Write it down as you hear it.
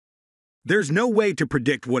There's no way to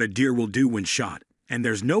predict what a deer will do when shot, and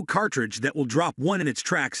there's no cartridge that will drop one in its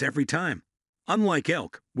tracks every time. Unlike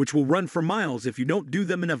elk, which will run for miles if you don't do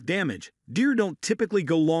them enough damage, deer don't typically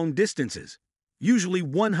go long distances. Usually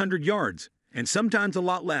 100 yards, and sometimes a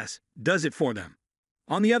lot less, does it for them.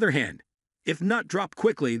 On the other hand, if not dropped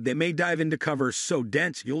quickly, they may dive into cover so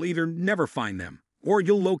dense you'll either never find them, or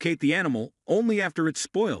you'll locate the animal only after it's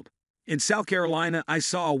spoiled. In South Carolina, I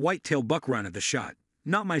saw a whitetail buck run at the shot,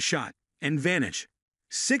 not my shot, and vanish.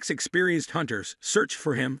 6 experienced hunters searched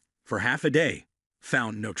for him for half a day,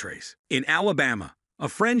 found no trace. In Alabama, a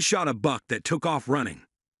friend shot a buck that took off running.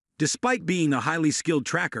 Despite being a highly skilled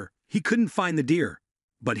tracker, he couldn't find the deer,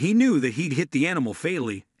 but he knew that he'd hit the animal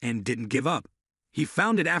fatally and didn't give up. He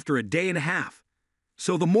found it after a day and a half.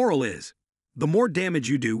 So the moral is, the more damage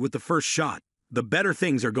you do with the first shot, the better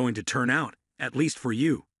things are going to turn out, at least for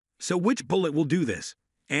you. So which bullet will do this?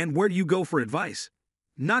 And where do you go for advice?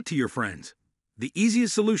 Not to your friends. The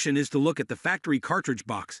easiest solution is to look at the factory cartridge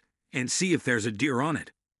box and see if there's a deer on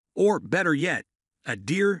it. Or, better yet, a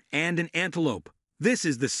deer and an antelope. This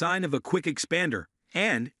is the sign of a quick expander,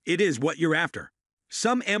 and it is what you're after.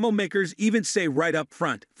 Some ammo makers even say right up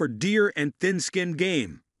front, for deer and thin-skinned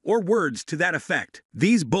game, or words to that effect.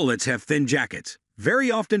 These bullets have thin jackets,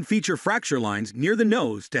 very often feature fracture lines near the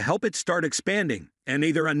nose to help it start expanding, and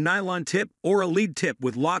either a nylon tip or a lead tip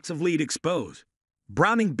with lots of lead exposed.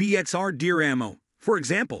 Browning BXR deer ammo, for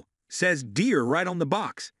example, says deer right on the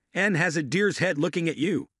box, and has a deer's head looking at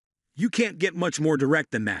you. You can't get much more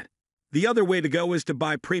direct than that. The other way to go is to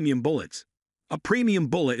buy premium bullets. A premium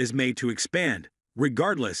bullet is made to expand,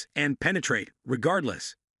 regardless, and penetrate,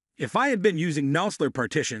 regardless. If I had been using Nosler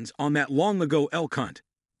partitions on that long-ago elk hunt,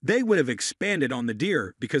 they would have expanded on the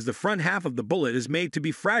deer because the front half of the bullet is made to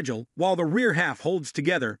be fragile while the rear half holds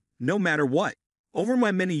together no matter what. Over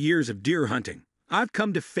my many years of deer hunting, I've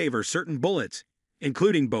come to favor certain bullets,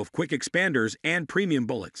 including both quick expanders and premium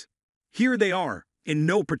bullets. Here they are, in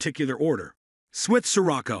no particular order. Swift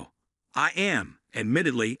Scirocco. I am,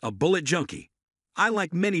 admittedly, a bullet junkie. I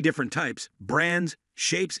like many different types, brands,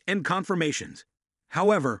 shapes, and conformations.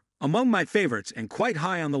 However, among my favorites and quite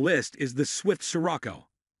high on the list is the Swift Scirocco.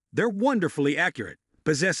 They're wonderfully accurate,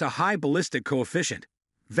 possess a high ballistic coefficient,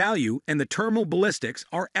 value, and the thermal ballistics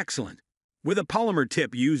are excellent. With a polymer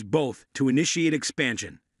tip used both to initiate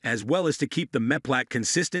expansion, as well as to keep the meplat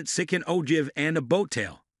consistent sicken ogive and a boat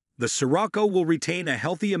tail. The Scirocco will retain a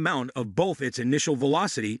healthy amount of both its initial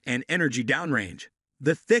velocity and energy downrange.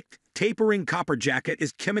 The thick, tapering copper jacket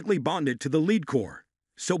is chemically bonded to the lead core,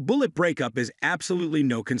 so bullet breakup is absolutely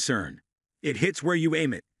no concern. It hits where you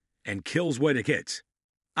aim it, and kills what it hits.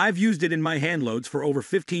 I've used it in my handloads for over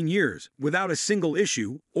 15 years without a single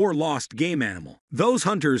issue or lost game animal. Those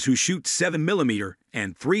hunters who shoot 7mm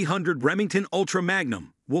and 300 Remington Ultra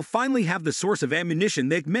Magnum will finally have the source of ammunition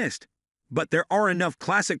they've missed. But there are enough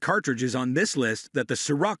classic cartridges on this list that the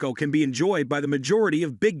Scirocco can be enjoyed by the majority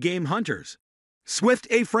of big game hunters. Swift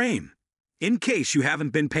A-frame. In case you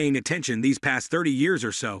haven't been paying attention these past 30 years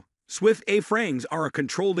or so, Swift A-frames are a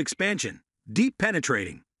controlled expansion, deep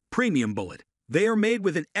penetrating, premium bullet. They are made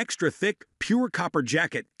with an extra thick, pure copper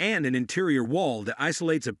jacket and an interior wall that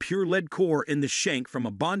isolates a pure lead core in the shank from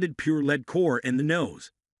a bonded pure lead core in the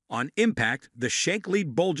nose. On impact, the shank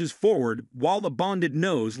lead bulges forward while the bonded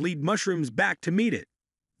nose lead mushrooms back to meet it.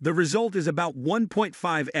 The result is about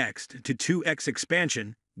 1.5x to 2x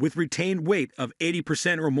expansion with retained weight of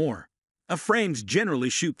 80% or more. A-frames generally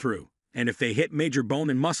shoot through, and if they hit major bone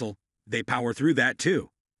and muscle, they power through that too.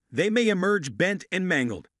 They may emerge bent and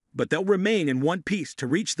mangled, but they'll remain in one piece to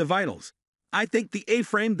reach the vitals. I think the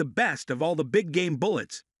A-frame the best of all the big game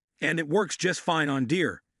bullets, and it works just fine on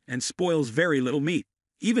deer and spoils very little meat,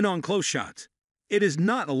 even on close shots. It is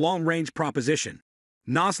not a long-range proposition.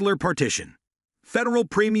 Nosler Partition. Federal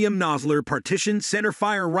Premium Nosler Partition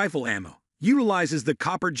centerfire rifle ammo utilizes the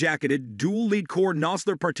copper-jacketed dual-lead-core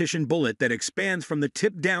Nosler Partition bullet that expands from the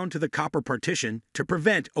tip down to the copper partition to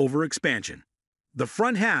prevent overexpansion. The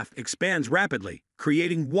front half expands rapidly,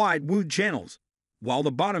 creating wide wound channels, while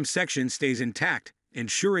the bottom section stays intact,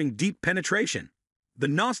 ensuring deep penetration. The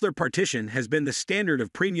Nosler Partition has been the standard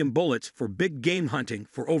of premium bullets for big game hunting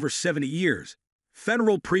for over 70 years.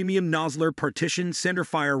 Federal Premium Nosler Partition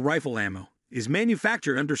centerfire rifle ammo is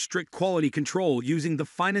manufactured under strict quality control using the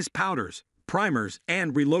finest powders, primers,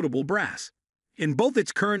 and reloadable brass. In both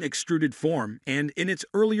its current extruded form and in its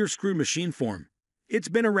earlier screw machine form, it's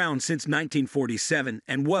been around since 1947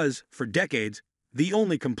 and was, for decades, the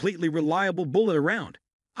only completely reliable bullet around.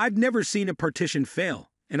 I've never seen a partition fail,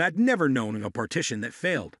 and I've never known a partition that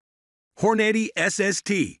failed. Hornady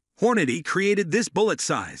SST. Hornady created this bullet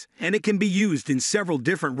size, and it can be used in several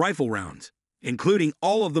different rifle rounds, including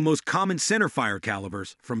all of the most common centerfire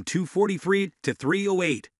calibers from .243 to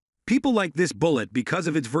 .308. People like this bullet because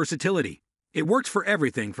of its versatility. It works for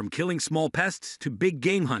everything from killing small pests to big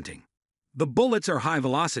game hunting. The bullets are high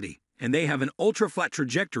velocity, and they have an ultra-flat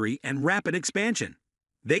trajectory and rapid expansion.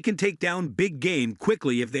 They can take down big game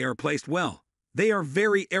quickly if they are placed well. They are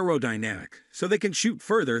very aerodynamic, so they can shoot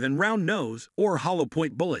further than round nose or hollow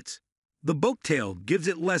point bullets. The boat tail gives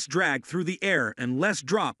it less drag through the air and less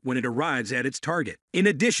drop when it arrives at its target. In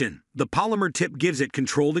addition, the polymer tip gives it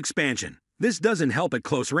controlled expansion. This doesn't help at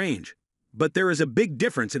close range, but there is a big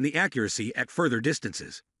difference in the accuracy at further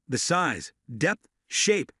distances. The size, depth,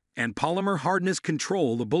 shape, and polymer hardness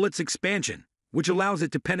control the bullet's expansion, which allows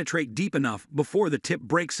it to penetrate deep enough before the tip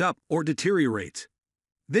breaks up or deteriorates.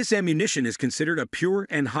 This ammunition is considered a pure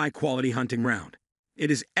and high-quality hunting round. It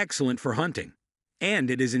is excellent for hunting, and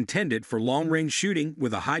it is intended for long-range shooting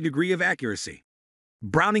with a high degree of accuracy.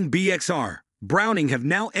 Browning BXR. Browning have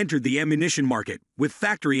now entered the ammunition market with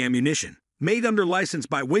factory ammunition, made under license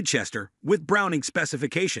by Winchester with Browning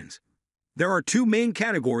specifications. There are two main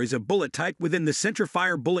categories of bullet type within the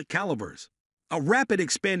centerfire bullet calibers. A rapid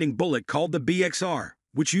expanding bullet called the BXR,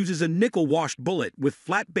 which uses a nickel-washed bullet with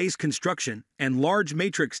flat base construction and large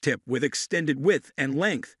matrix tip with extended width and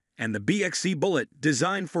length, and the BXC bullet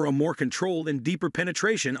designed for a more controlled and deeper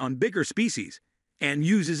penetration on bigger species, and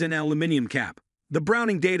uses an aluminum cap. The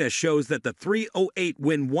Browning data shows that the .308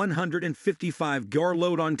 Win 155 GAR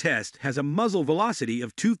load on test has a muzzle velocity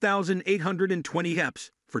of 2,820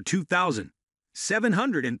 EPS for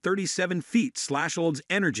 2,737 feet/olds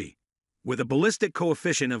energy, with a ballistic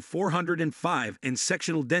coefficient of 405 and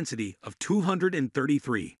sectional density of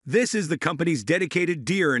 233. This is the company's dedicated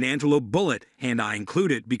deer and antelope bullet, and I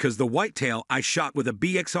include it because the whitetail I shot with a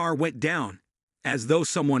BXR went down, as though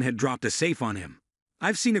someone had dropped a safe on him.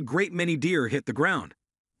 I've seen a great many deer hit the ground,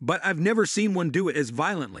 but I've never seen one do it as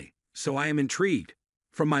violently, so I am intrigued.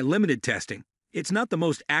 From my limited testing, it's not the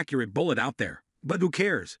most accurate bullet out there, but who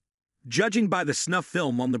cares? Judging by the snuff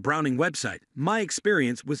film on the Browning website, my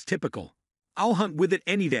experience was typical. I'll hunt with it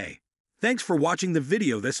any day. Thanks for watching the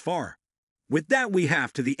video this far. With that, we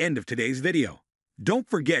have to the end of today's video. Don't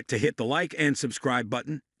forget to hit the like and subscribe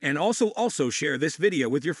button, and also share this video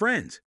with your friends.